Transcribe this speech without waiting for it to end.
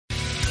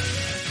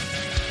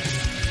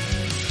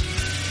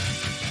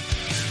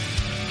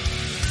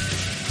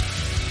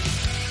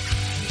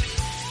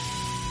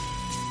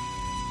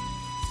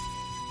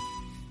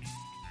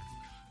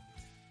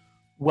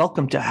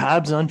Welcome to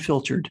Habs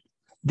Unfiltered.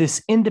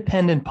 This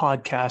independent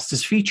podcast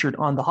is featured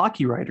on the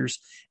Hockey Writers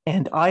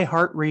and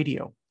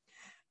iHeartRadio,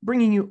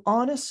 bringing you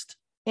honest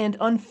and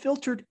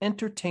unfiltered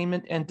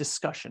entertainment and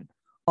discussion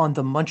on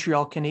the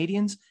Montreal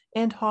Canadiens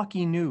and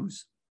hockey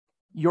news.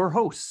 Your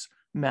hosts,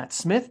 Matt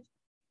Smith,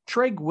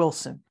 Treg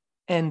Wilson,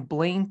 and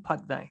Blaine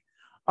Putney,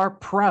 are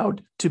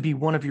proud to be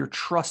one of your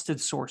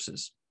trusted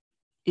sources.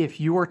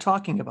 If you are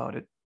talking about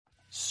it,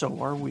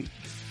 so are we.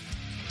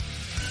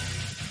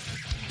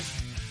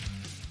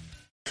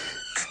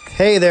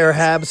 Hey there,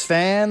 Habs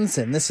fans,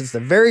 and this is the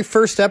very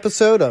first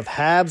episode of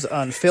Habs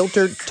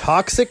Unfiltered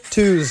Toxic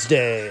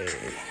Tuesday.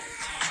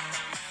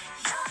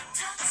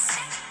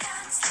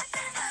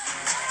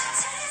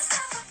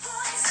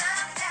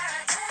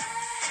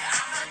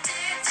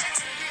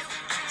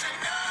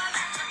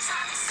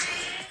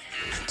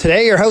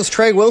 Today, your host,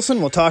 Trey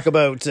Wilson, will talk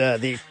about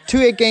the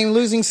 2-8 game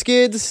losing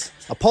skids,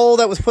 a poll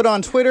that was put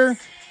on Twitter,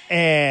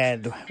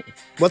 and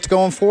what's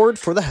going forward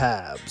for the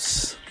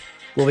Habs.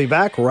 We'll be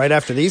back right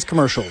after these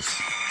commercials.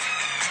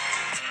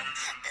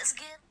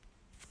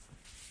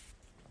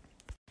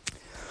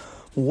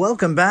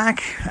 Welcome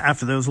back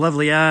after those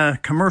lovely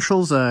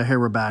commercials. Here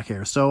we're back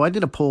here. So I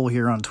did a poll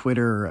here on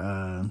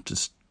Twitter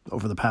just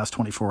over the past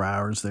 24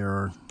 hours.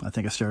 I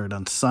think I started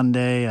on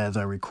Sunday as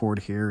I record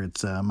here.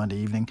 It's Monday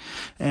evening.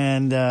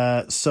 And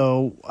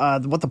so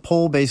what the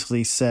poll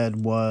basically said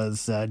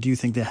was, do you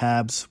think the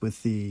Habs,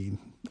 with the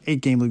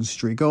 8-game losing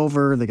streak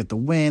over, they get the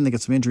win, they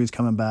get some injuries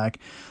coming back,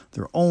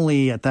 they're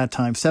only at that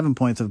time 7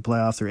 points of the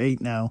playoffs, they're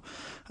 8 now,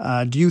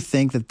 do you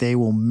think that they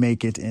will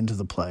make it into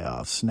the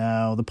playoffs?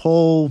 Now, the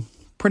poll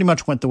pretty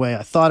much went the way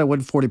I thought it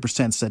would.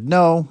 40% said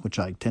no, which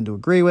I tend to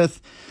agree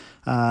with.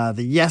 The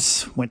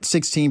yes went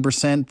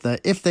 16%. The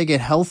if they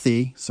get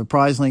healthy,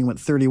 surprisingly, went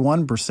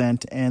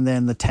 31%. And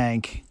then the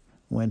tank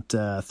went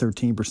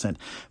 13%.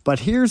 But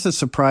here's the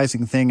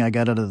surprising thing I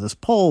got out of this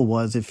poll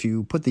was if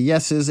you put the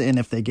yeses and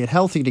if they get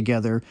healthy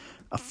together,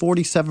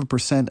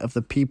 47% of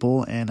the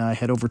people, and I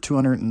had over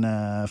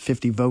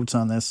 250 votes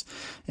on this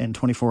in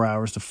 24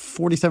 hours,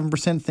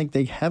 47% think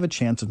they have a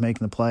chance of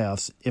making the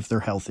playoffs if they're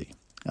healthy.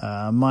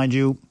 Mind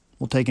you,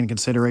 we'll take into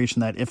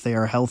consideration that if they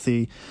are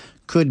healthy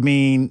could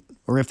mean,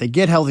 or if they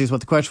get healthy is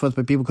what the question was,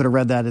 but people could have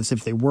read that as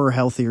if they were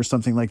healthy or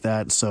something like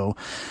that. So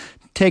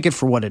take it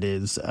for what it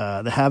is.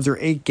 The Habs are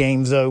 8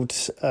 games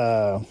out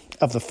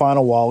of the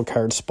final wild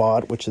card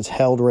spot, which is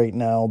held right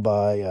now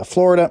by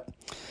Florida.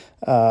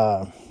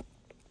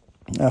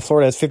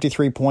 Florida has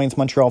 53 points,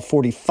 Montreal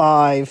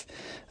 45.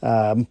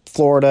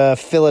 Florida,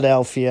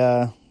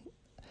 Philadelphia,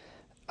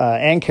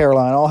 and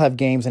Carolina all have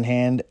games in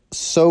hand.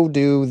 So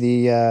do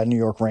the New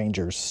York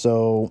Rangers.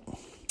 So,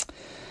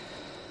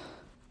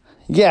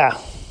 yeah,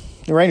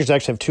 the Rangers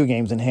actually have 2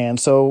 games in hand.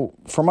 So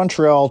for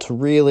Montreal to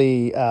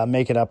really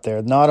make it up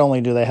there, not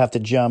only do they have to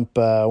jump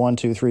 1,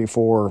 2, 3,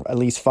 4, at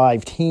least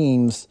 5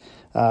 teams,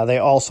 they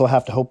also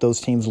have to hope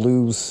those teams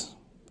lose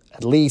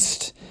at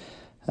least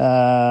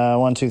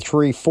 1, 2,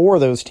 3, 4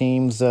 of those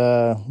teams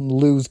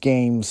lose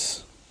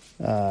games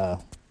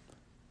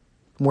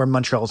where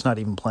Montreal's not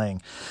even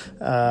playing.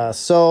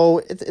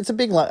 So it's a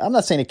big, I'm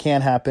not saying it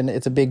can't happen.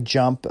 It's a big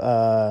jump.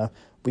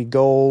 We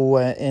go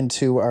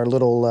into our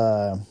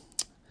little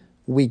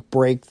week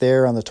break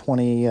there on the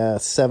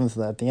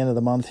 27th at the end of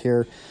the month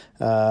here.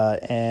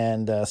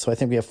 And so I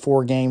think we have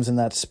 4 games in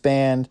that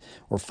span,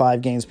 or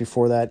 5 games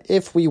before that.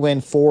 If we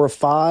win 4 or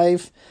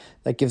 5,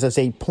 that gives us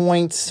 8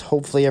 points.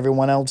 Hopefully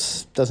everyone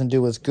else doesn't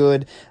do as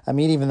good. I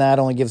mean, even that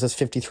only gives us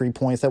 53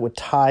 points. That would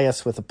tie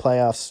us with the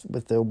playoffs,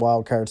 with the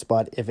wild card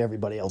spot, if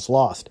everybody else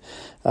lost.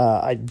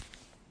 I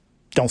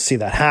don't see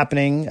that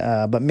happening,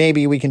 but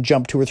maybe we can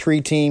jump 2 or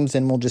 3 teams,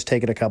 and we'll just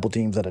take it a couple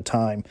teams at a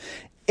time,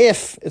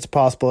 if it's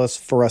possible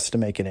for us to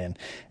make it in.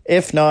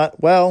 If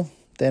not, well,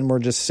 then we're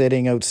just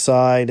sitting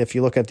outside. If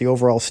you look at the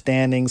overall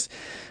standings,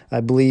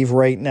 I believe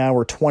right now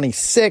we're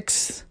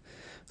 26th.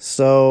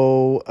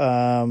 So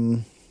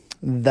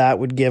that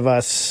would give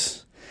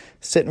us,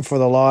 sitting for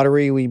the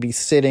lottery, we'd be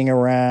sitting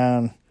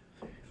around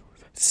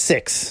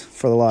 6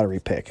 for the lottery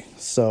pick.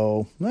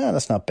 So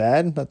that's not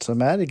bad. That's not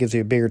bad. It gives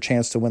you a bigger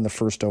chance to win the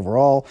first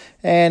overall.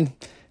 And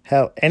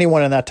hell,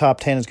 anyone in that top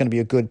 10 is going to be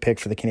a good pick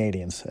for the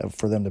Canadiens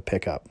for them to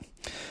pick up.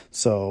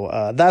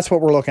 So that's what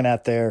we're looking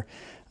at there.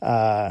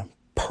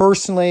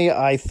 Personally,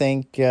 I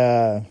think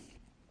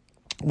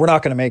we're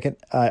not going to make it.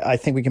 I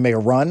think we can make a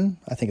run.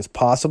 I think it's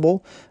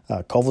possible.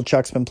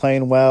 Kovalchuk's been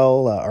playing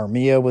well.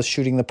 Armia was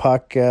shooting the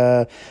puck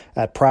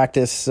at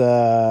practice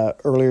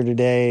earlier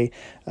today.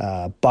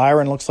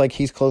 Byron looks like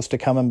he's close to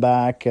coming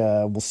back.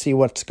 We'll see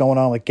what's going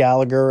on with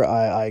Gallagher.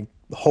 I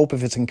hope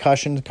if it's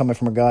concussion, coming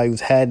from a guy who's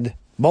had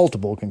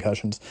multiple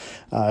concussions,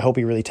 I hope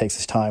he really takes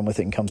his time with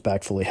it and comes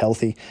back fully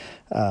healthy.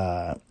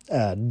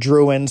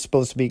 Drouin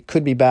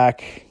could be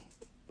back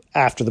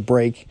after the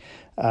break.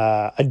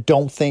 I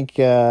don't think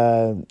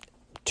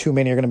too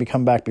many are going to be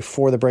coming back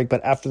before the break,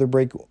 but after the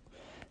break,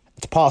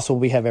 it's possible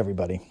we have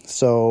everybody.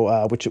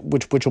 So which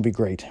will be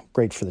great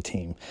for the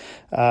team.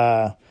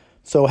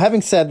 So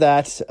having said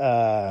that,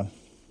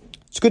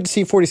 it's good to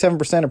see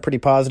 47% are pretty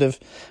positive.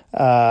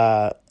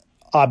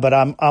 But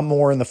I'm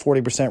more in the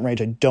 40%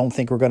 range. I don't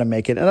think we're going to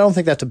make it. And I don't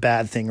think that's a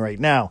bad thing right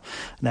now.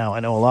 Now,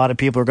 I know a lot of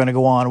people are going to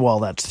go on, well,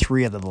 that's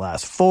 3 out of the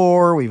last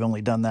 4. We've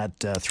only done that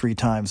 3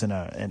 times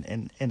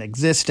in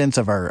existence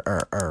of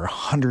our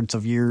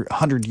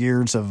 100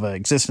 years of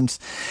existence.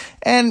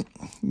 And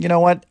you know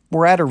what?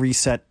 We're at a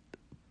reset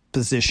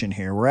position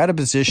here. We're at a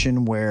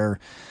position where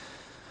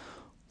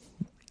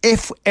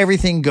if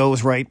everything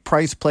goes right,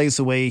 Price plays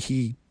the way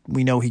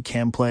we know he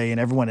can play, and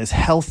everyone is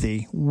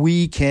healthy,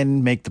 we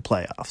can make the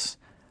playoffs.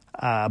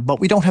 But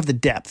we don't have the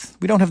depth.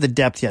 We don't have the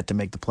depth yet to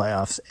make the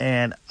playoffs.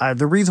 And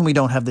the reason we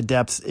don't have the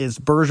depth is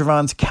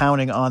Bergevin's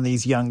counting on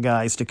these young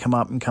guys to come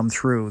up and come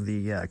through.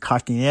 The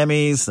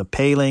Kotkaniemis, the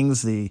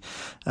Palings, the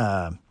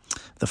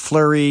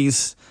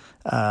Fleuries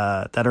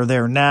that are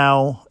there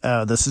now,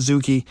 the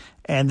Suzuki.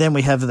 And then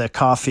we have the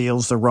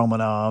Caulfields, the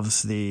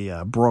Romanovs,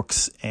 the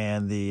Brooks,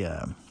 and the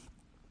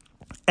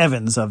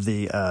Evans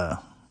that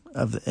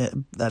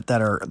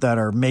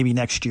are maybe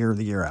next year or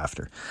the year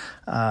after.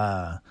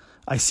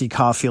 I see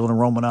Caulfield and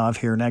Romanov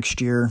here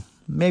next year.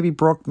 Maybe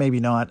Brook, maybe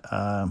not.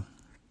 I'm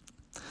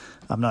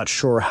not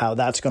sure how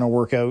that's going to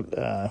work out.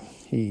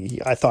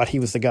 I thought he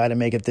was the guy to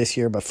make it this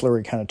year, but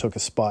Fleury kind of took a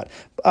spot.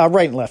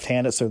 Right and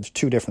left-handed, so there's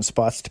 2 different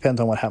spots.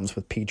 Depends on what happens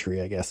with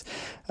Petrie, I guess.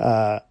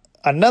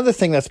 Another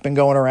thing that's been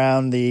going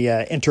around the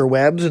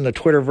interwebs and the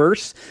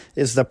Twitterverse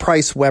is the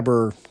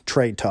Price-Weber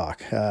trade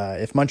talk.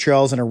 If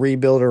Montreal's in a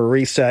rebuild or a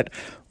reset,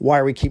 why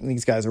are we keeping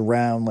these guys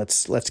around?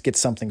 Let's get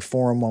something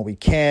for them while we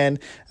can.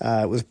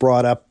 It was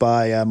brought up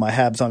by my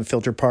Habs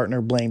Unfiltered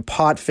partner, Blaine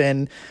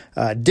Potvin.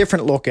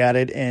 Different look at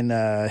it in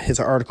his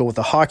article with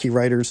the Hockey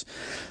Writers.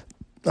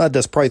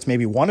 Does Price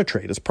maybe want to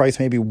trade? Does Price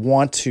maybe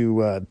want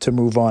to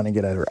move on and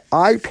get out of here?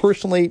 I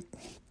personally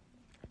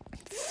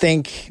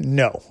think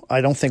no.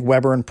 I don't think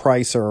Weber and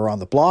Price are on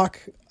the block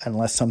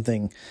unless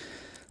something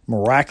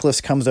miraculous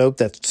comes out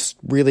that's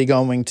really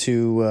going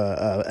to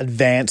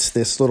advance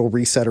this little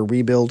reset or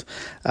rebuild.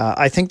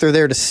 I think they're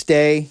there to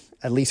stay,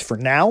 at least for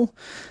now.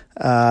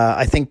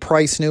 I think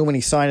Price knew when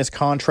he signed his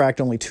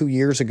contract only 2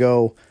 years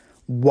ago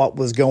what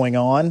was going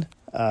on.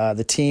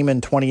 The team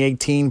in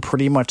 2018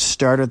 pretty much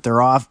started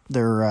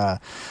their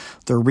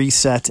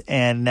reset,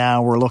 and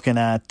now we're looking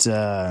at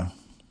the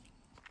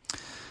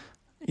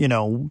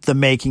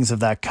makings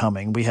of that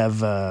coming. We're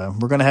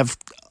going to have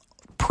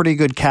pretty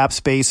good cap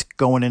space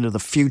going into the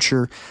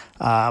future.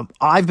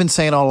 I've been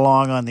saying all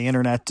along on the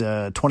internet,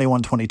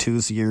 21-22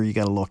 is the year you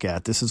got to look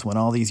at. This is when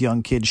all these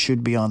young kids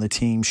should be on the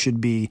team, should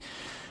be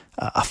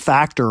a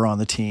factor on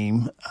the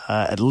team,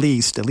 at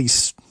least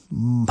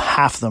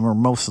half of them or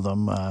most of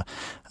them.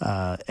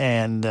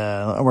 And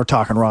we're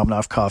talking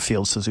Romanov,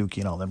 Caulfield,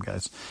 Suzuki, and all them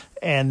guys.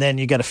 And then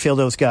you got to fill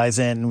those guys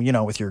in,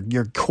 with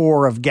your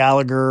core of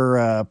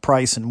Gallagher,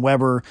 Price, and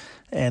Weber.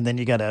 And then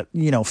you got to,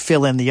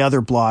 fill in the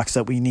other blocks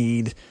that we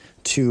need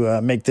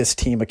to make this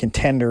team a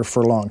contender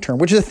for long term,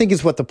 which I think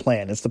is what the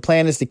plan is. The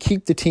plan is to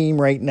keep the team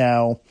right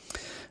now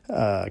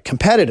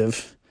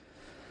competitive,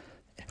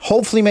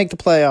 hopefully make the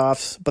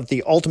playoffs, but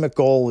the ultimate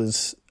goal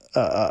is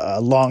a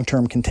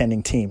long-term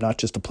contending team, not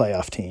just a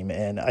playoff team.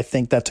 And I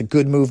think that's a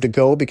good move to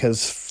go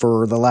because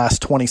for the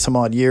last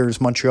 20-some-odd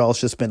years,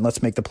 Montreal's just been,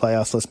 let's make the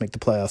playoffs, let's make the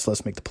playoffs,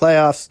 let's make the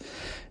playoffs.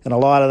 And a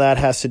lot of that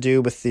has to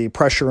do with the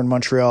pressure in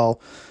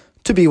Montreal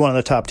to be one of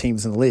the top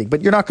teams in the league.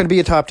 But you're not going to be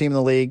a top team in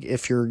the league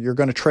if you're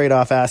going to trade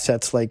off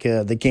assets like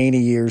the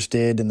Gainey years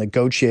did and the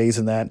Gauthiers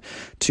and that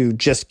to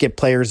just get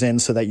players in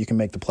so that you can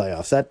make the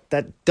playoffs.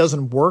 That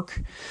doesn't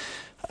work.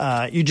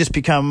 You just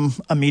become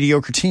a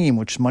mediocre team,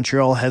 which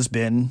Montreal has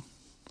been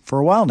for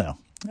a while now.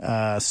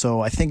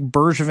 So I think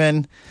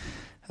Bergevin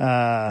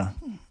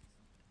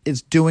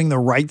is doing the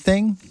right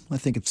thing. I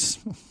think it's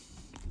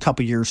a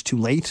couple years too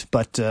late,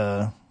 but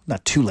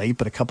not too late,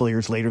 but a couple of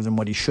years later than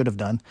what he should have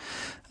done.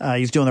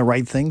 He's doing the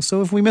right thing.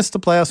 So if we miss the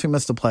playoffs, we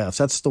miss the playoffs.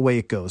 That's the way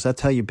it goes.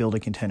 That's how you build a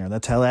contender.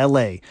 That's how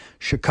LA,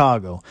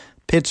 Chicago,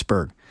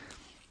 Pittsburgh,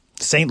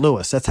 St.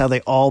 Louis, that's how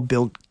they all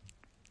build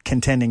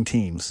contending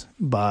teams,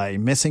 by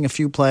missing a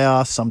few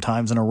playoffs,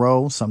 sometimes in a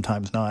row,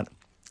 sometimes not,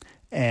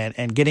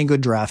 and getting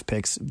good draft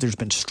picks. There's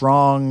been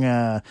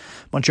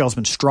Montreal's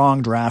been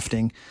strong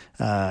drafting.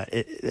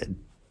 Bergevin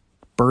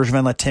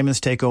let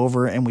Timmins take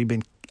over,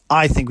 and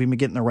I think we've been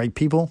getting the right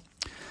people,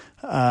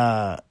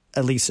 at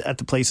least at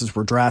the places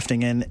we're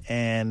drafting in,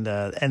 and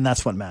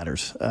that's what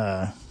matters.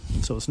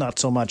 So it's not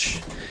so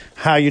much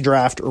how you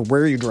draft or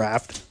where you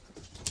draft.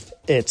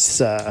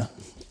 It's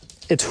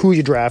who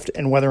you draft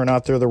and whether or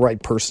not they're the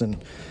right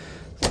person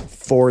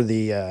for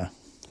the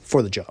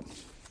job.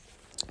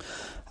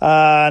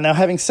 Now,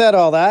 having said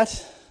all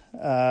that,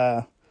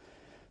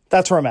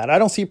 that's where I'm at. I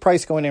don't see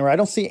Price going anywhere. I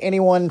don't see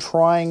anyone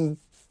trying.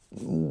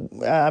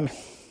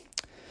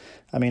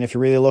 If you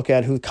really look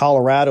at who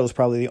Colorado is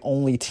probably the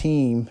only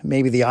team,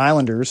 maybe the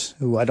Islanders,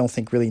 who I don't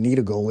think really need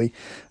a goalie,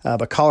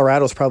 but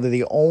Colorado is probably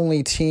the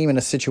only team in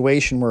a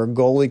situation where a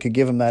goalie could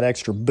give them that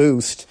extra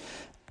boost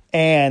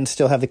and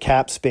still have the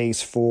cap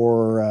space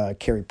for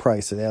Carey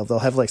Price. They'll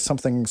have like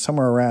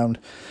somewhere around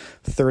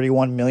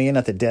 $31 million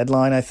at the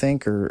deadline, I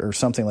think, or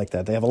something like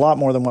that. They have a lot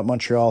more than what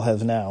Montreal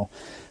has now.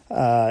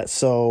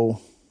 So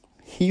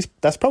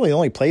that's probably the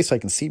only place I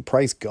can see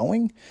Price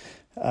going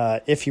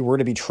if he were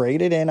to be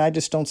traded, and I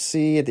just don't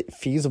see it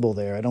feasible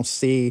there. I don't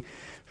see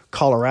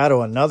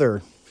Colorado,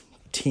 another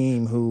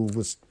team who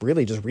was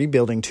really just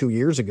rebuilding 2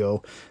 years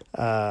ago,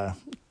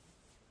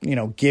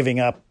 giving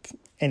up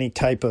any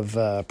type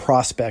of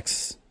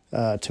prospects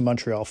to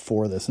Montreal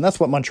for this. And that's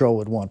what Montreal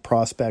would want,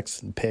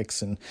 prospects and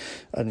picks and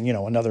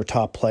another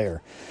top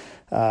player.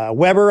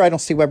 Weber, I don't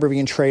see Weber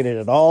being traded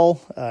at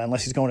all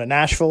unless he's going to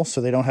Nashville,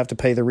 so they don't have to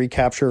pay the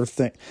recapture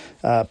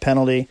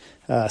penalty.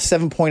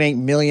 $7.8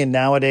 million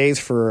nowadays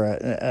for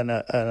an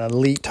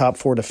elite top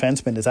four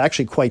defenseman is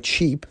actually quite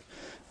cheap.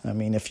 I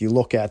mean, if you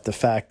look at the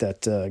fact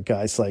that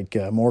guys like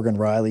Morgan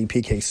Rielly,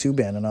 PK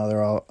Subban, and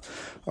other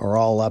are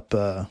all up.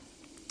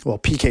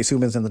 PK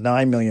Subban's in the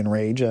 $9 million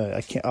range.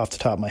 I can't off the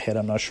top of my head.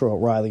 I'm not sure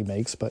what Rielly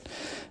makes, but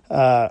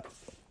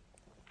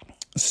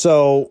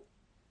So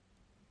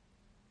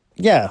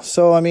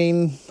I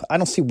mean, I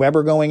don't see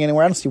Weber going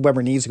anywhere. I don't see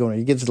Weber needs to go anywhere.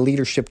 He gives the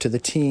leadership to the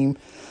team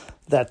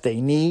that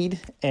they need,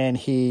 and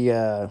he's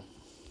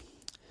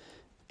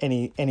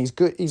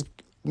good. He's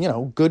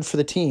good for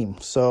the team.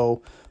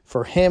 So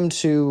for him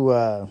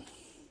to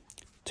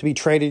be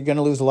traded, you're going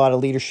to lose a lot of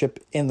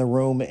leadership in the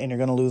room, and you're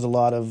going to lose a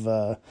lot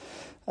of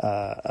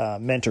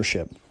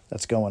mentorship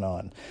that's going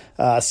on.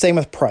 Same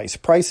with Price.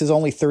 Price is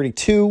only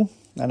 32.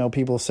 I know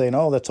people saying,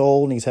 "Oh, that's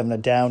old," and he's having a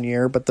down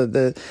year, but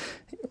the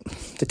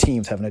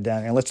team's having a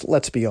down year.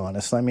 Let's be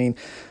honest. I mean,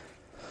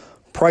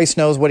 Price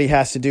knows what he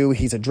has to do.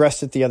 He's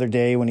addressed it the other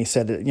day when he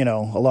said, a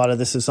lot of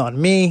this is on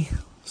me.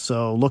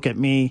 So look at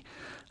me.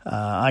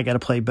 I got to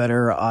play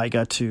better. I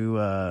got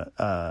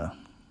to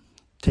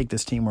take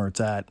this team where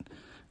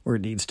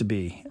it needs to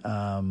be.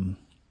 And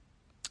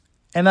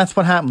that's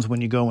what happens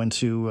when you go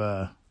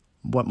into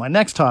what my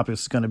next topic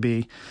is going to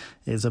be,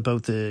 is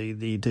about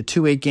the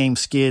 2 8-game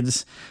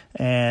skids.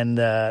 And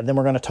then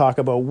we're going to talk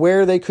about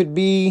where they could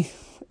be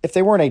if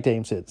they weren't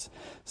 8-game skids.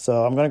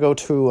 So I'm going to go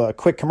to a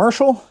quick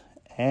commercial,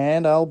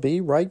 and I'll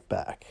be right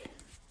back.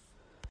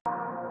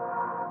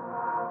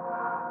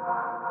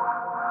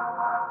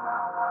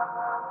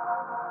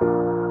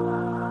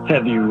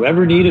 Have you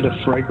ever needed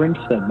a fragrance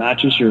that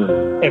matches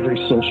your every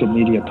social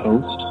media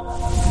post?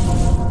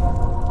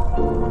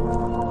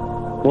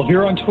 Well, if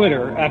you're on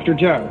Twitter after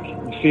dark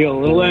and feel a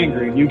little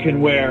angry, you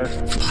can wear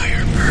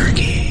Fire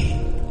Berkey.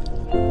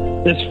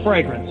 This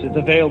fragrance is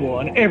available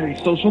on every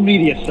social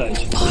media site.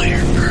 Fire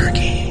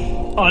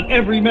Berkey. On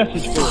every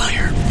message board.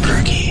 Fire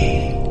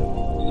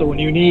Berkey. So when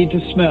you need to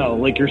smell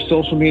like your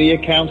social media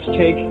accounts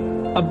take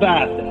a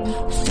bath in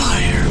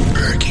Fire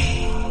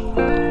Berkey,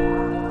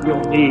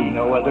 you'll need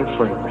no other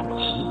fragrance.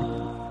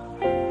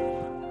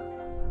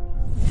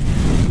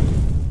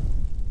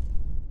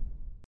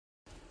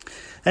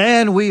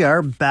 And we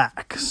are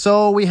back.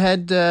 So we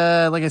had,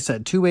 like I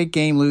said, 2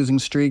 8-game losing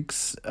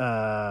streaks.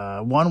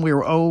 One, we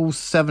were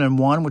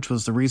 0-7-1, which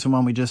was the recent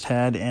one we just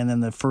had. And then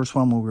the first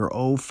one, we were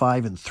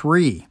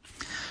 0-5-3.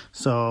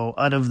 So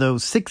out of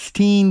those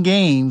 16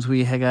 games,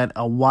 we had got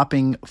a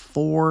whopping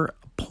 4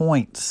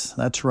 points.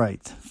 That's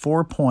right.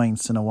 4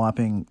 points in a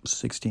whopping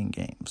 16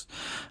 games.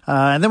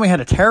 And then we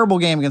had a terrible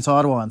game against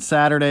Ottawa on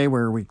Saturday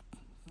where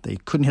they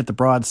couldn't hit the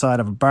broadside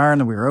of a barn,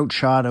 and we were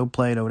outshot,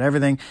 outplayed, out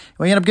everything.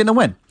 We ended up getting a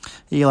win.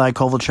 Eli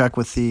Kovalchuk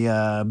with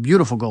the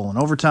beautiful goal in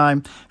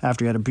overtime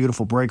after he had a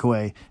beautiful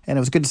breakaway, and it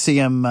was good to see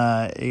him.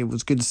 It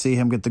was good to see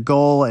him get the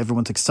goal.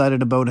 Everyone's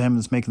excited about him.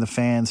 It's making the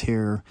fans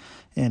here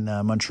in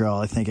Montreal,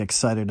 I think,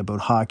 excited about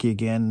hockey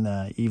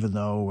again, even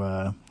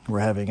though we're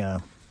having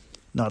a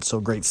not so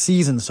great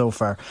season so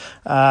far.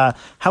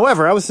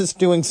 However, I was just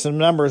doing some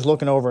numbers,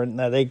 looking over at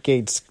that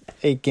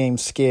 8-game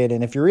skid,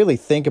 and if you really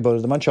think about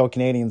it, the Montreal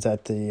Canadiens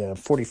at the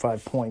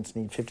 45 points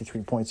need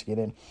 53 points to get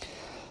in.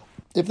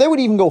 If they would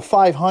even go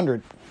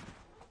 500,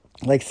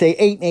 like say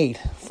 8-8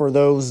 for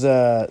those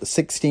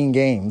 16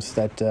 games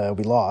that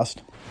we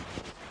lost,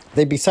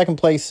 they'd be second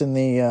place in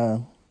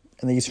the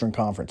Eastern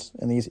Conference,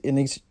 in these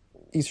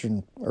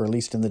Eastern, or at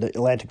least in the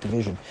Atlantic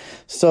Division.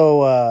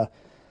 So.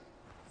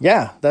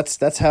 Yeah,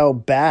 that's how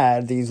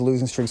bad these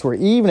losing streaks were.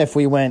 Even if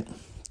we went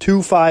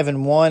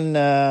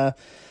 2-5-1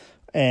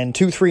 and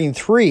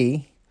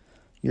 2-3-3,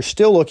 you're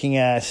still looking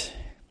at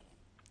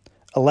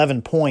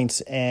 11 points,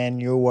 and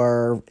you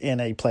are in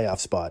a playoff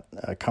spot,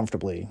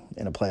 comfortably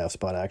in a playoff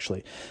spot,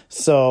 actually.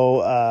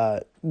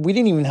 So we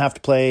didn't even have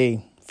to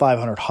play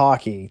 500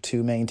 hockey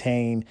to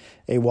maintain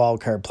a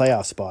wild card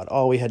playoff spot.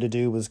 All we had to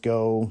do was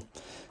go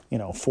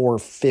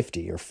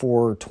 450 or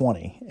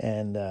 420,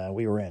 and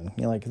we were in.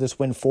 Just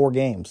win 4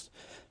 games,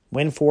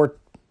 win 4,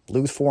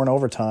 lose 4 in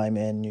overtime,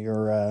 and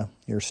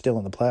you're still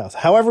in the playoffs.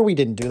 However, we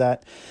didn't do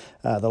that.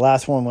 The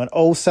last one went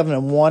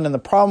 0-7-1, and the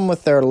problem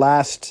with their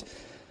last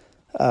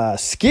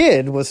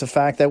skid was the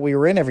fact that we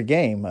were in every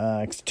game.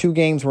 2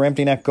 games were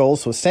empty net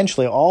goals, so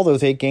essentially all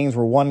those 8 games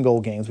were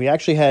 1-goal games. We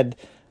actually had,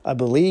 I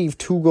believe,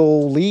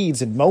 2-goal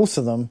leads in most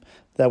of them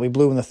that we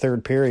blew in the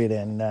third period,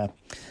 and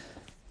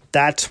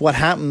that's what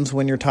happens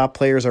when your top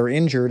players are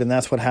injured, and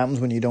that's what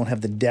happens when you don't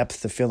have the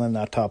depth to fill in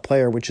that top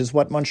player, which is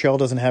what Montreal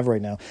doesn't have right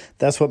now.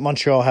 That's what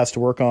Montreal has to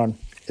work on,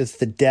 is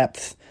the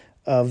depth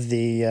of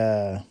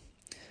the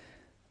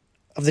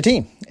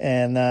team.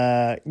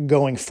 And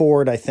going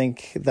forward, I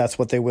think that's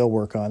what they will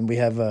work on. We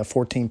have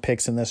 14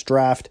 picks in this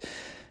draft.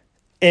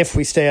 If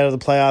we stay out of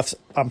the playoffs,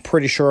 I'm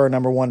pretty sure our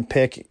number one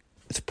pick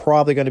is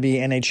probably going to be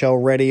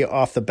NHL ready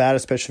off the bat,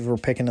 especially if we're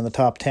picking in the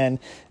top 10.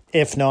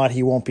 If not,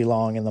 he won't be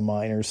long in the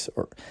minors.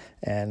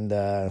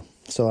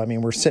 So, I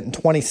mean, we're sitting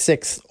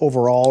 26th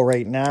overall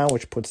right now,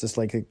 which puts us,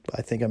 like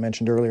I think I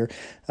mentioned earlier,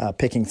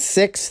 picking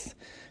 6th.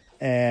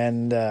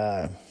 And,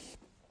 I'll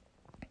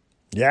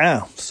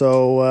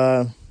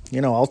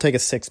take a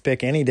 6th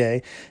pick any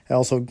day.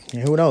 Also,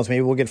 who knows,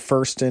 maybe we'll get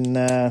first and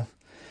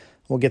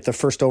we'll get the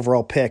first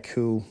overall pick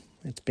who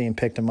it's being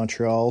picked in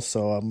Montreal.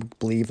 So I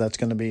believe that's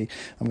going to be,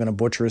 I'm going to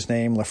butcher his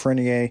name,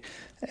 Lafreniere,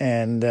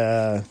 and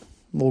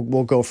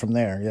we'll go from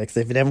there. Like,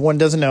 if everyone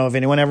doesn't know, if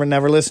anyone ever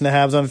never listened to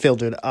Habs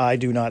Unfiltered, I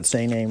do not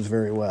say names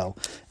very well.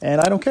 And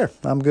I don't care.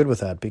 I'm good with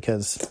that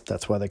because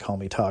that's why they call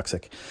me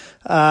toxic.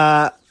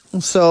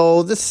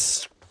 So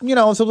this,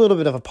 it's a little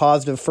bit of a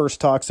positive first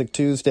Toxic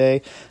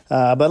Tuesday.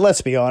 But let's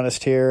be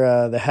honest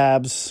here. The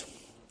Habs,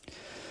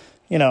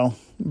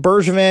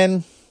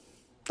 Bergevin,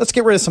 let's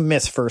get rid of some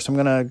myths first. I'm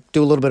going to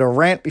do a little bit of a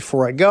rant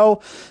before I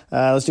go.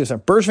 Let's do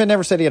something. Bergevin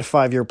never said he had a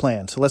 5-year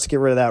plan, so let's get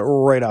rid of that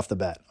right off the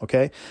bat,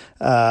 okay?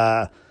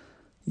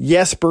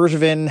 Yes,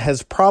 Bergevin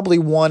has probably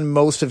won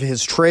most of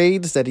his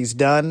trades that he's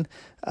done.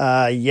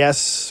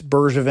 Yes,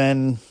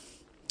 Bergevin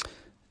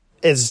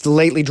is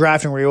lately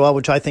drafting really well,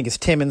 which I think is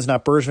Timmins,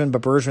 not Bergevin,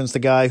 but Bergevin's the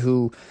guy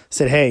who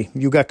said, "Hey,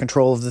 you got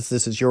control of this.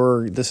 This is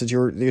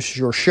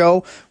your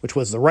show," which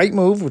was the right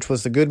move, which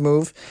was the good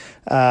move.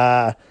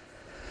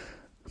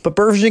 But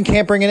Bergevin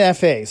can't bring in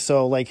FA.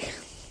 So, a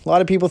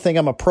lot of people think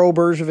I'm a pro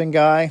Bergevin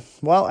guy.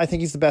 Well, I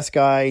think he's the best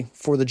guy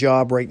for the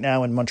job right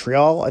now in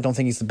Montreal. I don't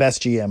think he's the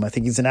best GM. I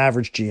think he's an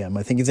average GM.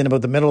 I think he's in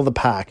about the middle of the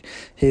pack.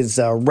 His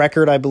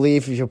record, I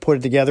believe, if you put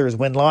it together, his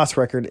win-loss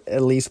record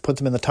at least puts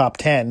him in the top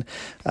 10.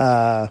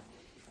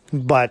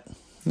 But,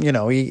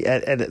 he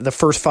at the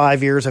first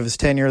 5 years of his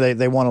tenure,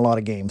 they won a lot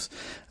of games.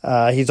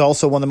 He's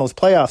also won the most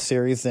playoff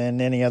series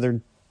than any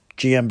other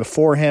GM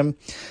before him.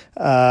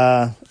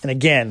 And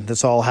again,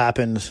 this all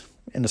happened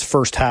in his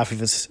first half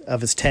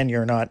of his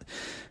tenure, not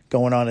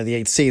going on to the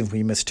 8th seed.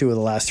 We missed 2 of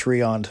the last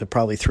 3 on to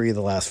probably 3 of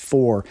the last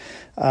 4.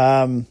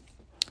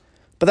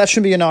 But that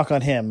shouldn't be a knock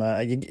on him.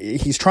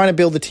 He's trying to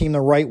build the team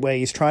the right way.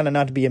 He's trying to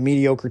not to be a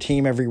mediocre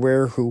team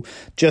everywhere who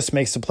just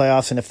makes the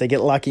playoffs, and if they get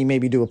lucky,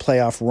 maybe do a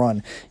playoff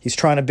run. He's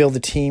trying to build the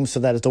team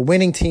so that it's a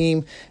winning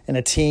team and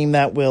a team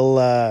that will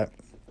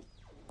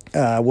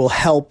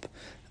help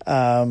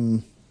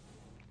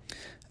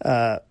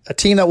a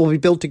team that will be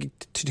built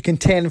to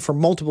contend for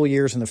multiple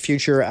years in the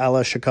future, a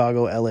la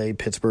Chicago, LA,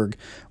 Pittsburgh,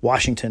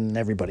 Washington, and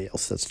everybody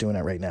else that's doing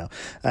it right now.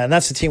 And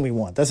that's the team we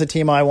want. That's the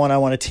team I want. I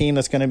want a team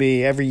that's going to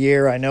be every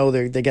year. I know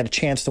they get a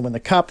chance to win the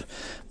cup.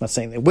 I'm not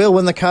saying they will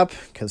win the cup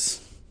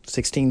because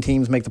 16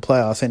 teams make the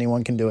playoffs.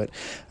 Anyone can do it.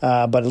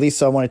 But at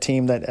least I want a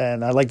team that,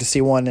 and I'd like to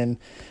see one in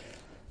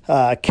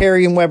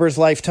Carey and Weber's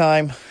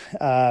lifetime.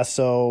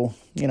 So,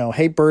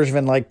 hate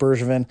Bergevin, like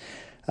Bergevin.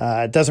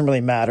 It doesn't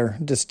really matter.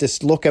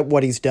 Just look at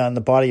what he's done,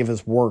 the body of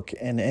his work,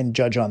 and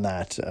judge on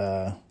that.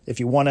 If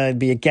you want to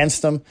be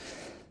against him,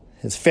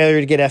 his failure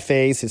to get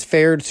FAs, his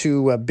failure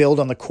to build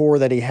on the core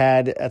that he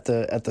had at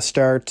the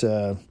start,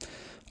 a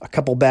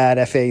couple bad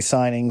FA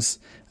signings,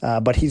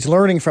 but he's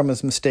learning from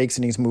his mistakes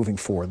and he's moving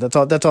forward. That's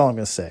all I'm going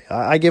to say.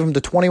 I give him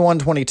to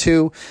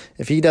 21-22.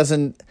 If he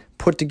doesn't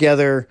put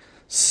together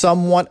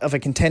somewhat of a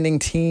contending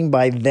team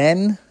by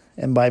then.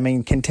 And by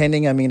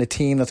contending, I mean a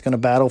team that's going to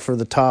battle for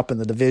the top in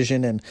the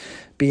division and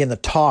be in the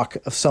talk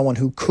of someone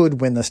who could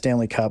win the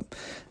Stanley Cup,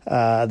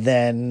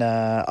 then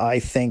I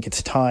think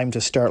it's time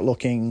to start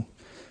looking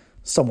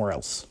somewhere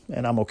else.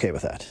 And I'm okay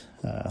with that.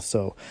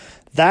 So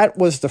that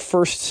was the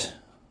first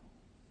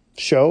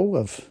show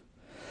of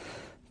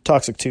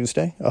Toxic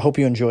Tuesday. I hope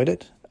you enjoyed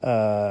it.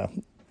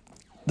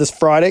 This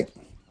Friday,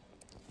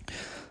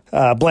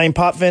 Blaine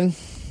Potvin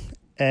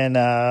and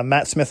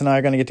Matt Smith and I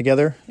are going to get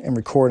together and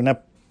record an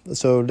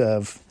episode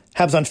of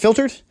Habs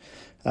Unfiltered,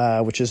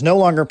 which is no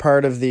longer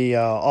part of the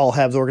All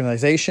Habs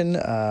organization.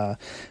 And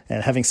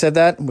having said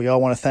that, we all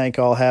want to thank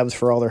All Habs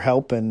for all their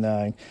help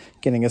and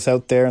getting us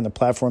out there and the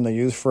platform they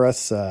use for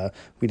us.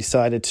 We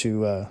decided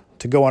to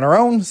go on our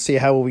own, see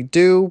how we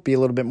do, be a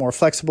little bit more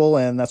flexible,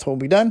 and that's what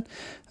we've done.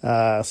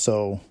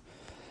 So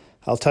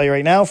I'll tell you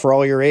right now, for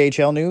all your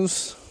AHL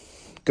news,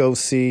 go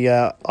see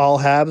All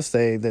Habs.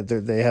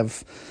 They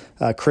have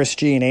Chris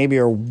G and AB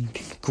are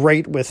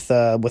great with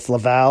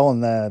Laval,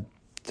 and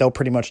they'll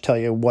pretty much tell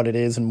you what it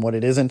is and what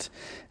it isn't,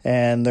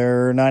 and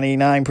they're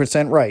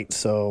 99% right.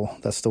 So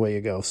that's the way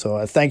you go.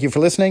 So thank you for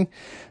listening.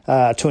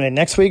 Tune in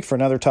next week for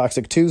another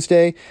Toxic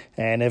Tuesday,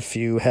 and if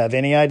you have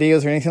any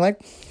ideas or anything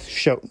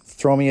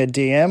throw me a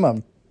DM.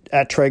 I'm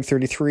at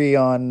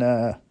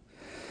Treg33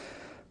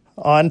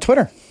 on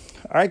Twitter.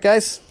 All right,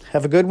 guys,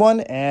 have a good one,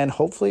 and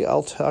hopefully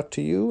I'll talk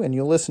to you and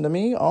you'll listen to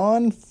me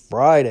on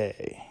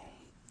Friday.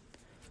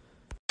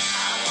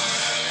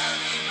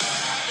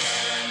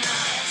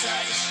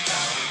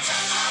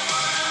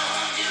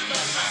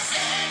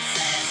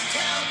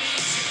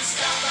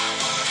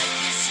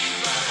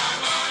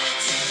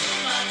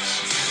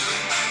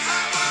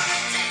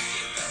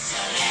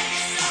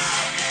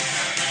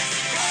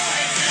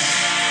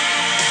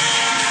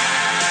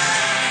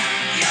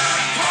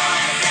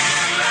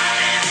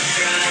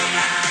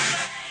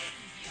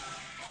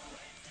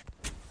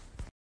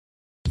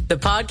 The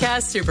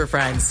Podcast Super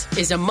Friends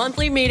is a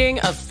monthly meeting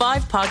of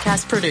 5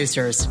 podcast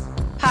producers.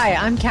 Hi,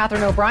 I'm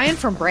Catherine O'Brien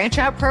from Branch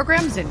Out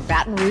Programs in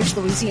Baton Rouge,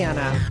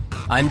 Louisiana.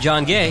 I'm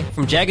John Gay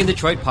from Jag and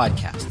Detroit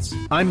Podcasts.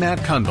 I'm Matt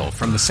Kundle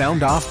from the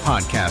Sound Off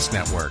Podcast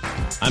Network.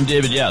 I'm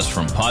David Yaz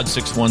from Pod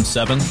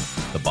 617,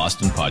 the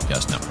Boston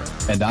Podcast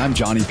Network. And I'm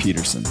Johnny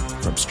Peterson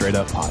from Straight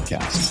Up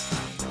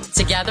Podcasts.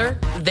 Together,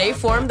 they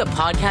form the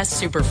Podcast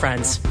Super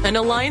Friends, an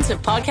alliance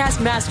of podcast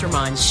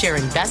masterminds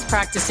sharing best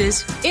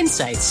practices,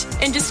 insights,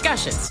 and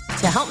discussions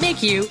to help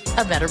make you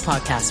a better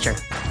podcaster.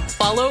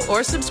 Follow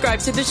or subscribe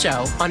to the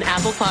show on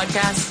Apple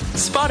Podcasts,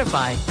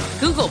 Spotify,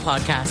 Google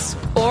Podcasts,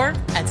 or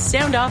at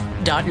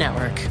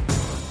soundoff.network.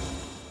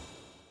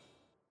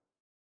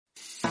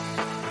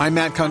 I'm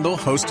Matt Kundle,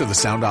 host of the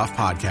Sound Off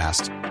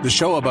Podcast, the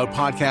show about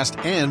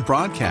podcast and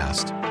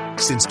broadcast.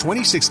 Since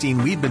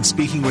 2016, we've been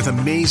speaking with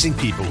amazing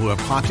people who have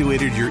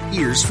populated your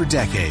ears for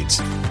decades.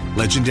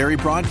 Legendary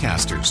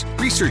broadcasters,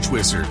 research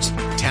wizards,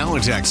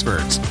 talent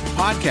experts,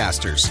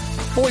 podcasters,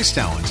 voice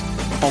talent.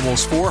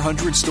 Almost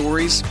 400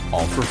 stories,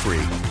 all for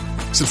free.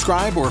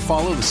 Subscribe or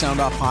follow the Sound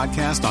Off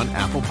Podcast on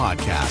Apple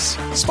Podcasts,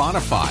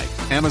 Spotify,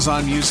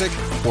 Amazon Music,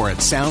 or at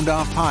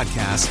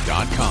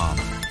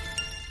soundoffpodcast.com.